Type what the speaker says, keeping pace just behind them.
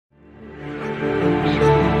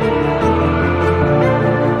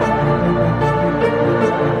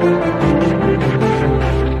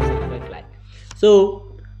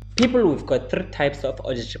So people, we've got three types of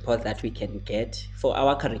audit reports that we can get for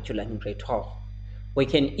our curriculum in grade 12. We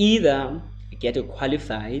can either get a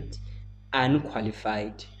qualified,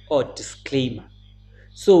 unqualified, or disclaimer.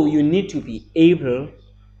 So you need to be able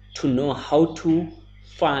to know how to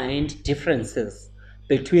find differences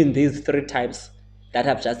between these three types that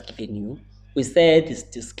I've just given you. We said it's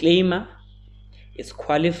disclaimer, it's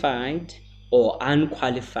qualified, or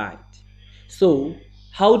unqualified. So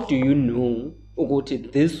how do you know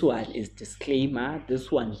ukuthi this one is disclaimer, this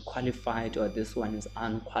one is qualified, or this one is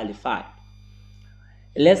unqualified?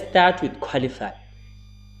 Let's start with qualified.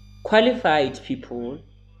 Qualified, people,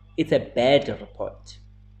 it's a bad report.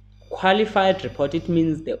 Qualified report, it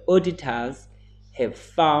means the auditors have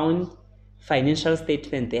found financial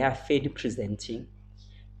statement they are fairly presenting,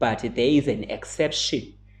 but there is an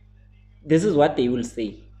exception. This is what they will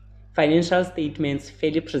say. Financial statements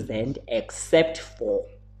fairly present except for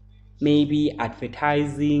maybe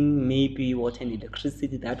advertising, maybe water and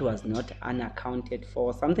electricity that was not unaccounted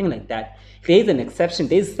for, something like that. There is an exception.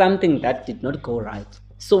 There is something that did not go right.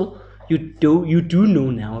 So you do know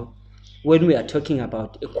now, when we are talking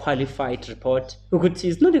about a qualified report,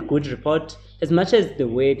 it's not a good report as much as the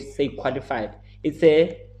word say qualified. It's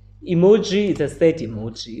a emoji, it's a sad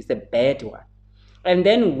emoji, it's a bad one. And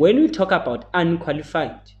then when we talk about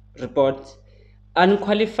unqualified report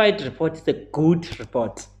is a good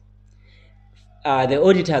report. The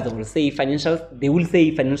auditors will say financial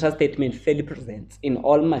statement fairly presents in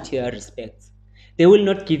all material respects. They will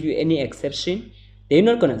not give you any exception. They're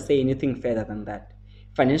not going to say anything further than that.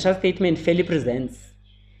 Financial statement fairly presents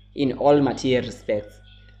in all material respects.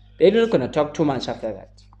 They're not going to talk too much after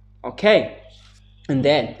that. Okay. And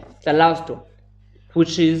then the last one,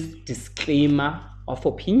 which is disclaimer of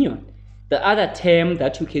opinion. The other term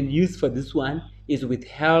that you can use for this one is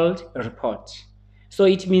withheld report. So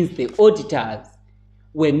it means the auditors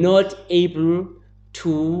were not able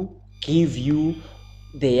to give you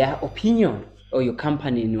their opinion or your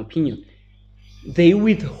company an opinion. They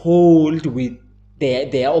withhold with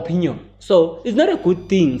their opinion. So it's not a good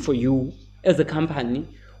thing for you as a company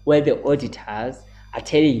where the auditors are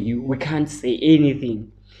telling you we can't say anything.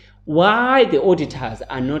 Why the auditors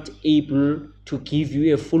are not able to give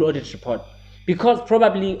you a full audit report? Because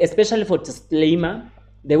probably, especially for disclaimer,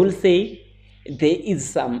 they will say there is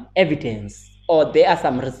some evidence or there are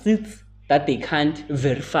some receipts that they can't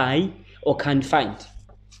verify or can't find.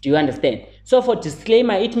 Do you understand? So for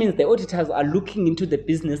disclaimer, it means the auditors are looking into the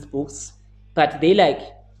business books, but they like,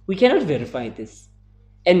 we cannot verify this.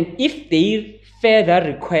 And if they further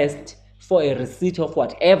request for a receipt of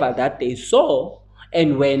whatever that they saw,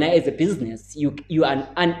 and when as a business you are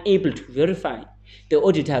unable to verify, the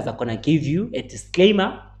auditors are going to give you a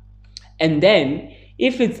disclaimer. And then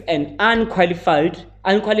if it's an unqualified,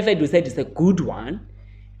 we said it's a good one,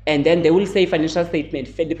 and then they will say financial statement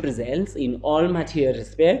fairly presents in all material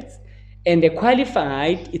respects. And the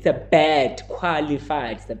qualified, it's a bad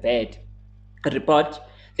report.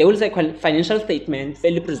 They will say financial statement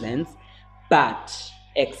fairly presents, but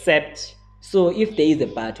except. So if there is a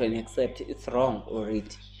but or an except, it's wrong already.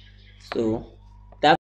 So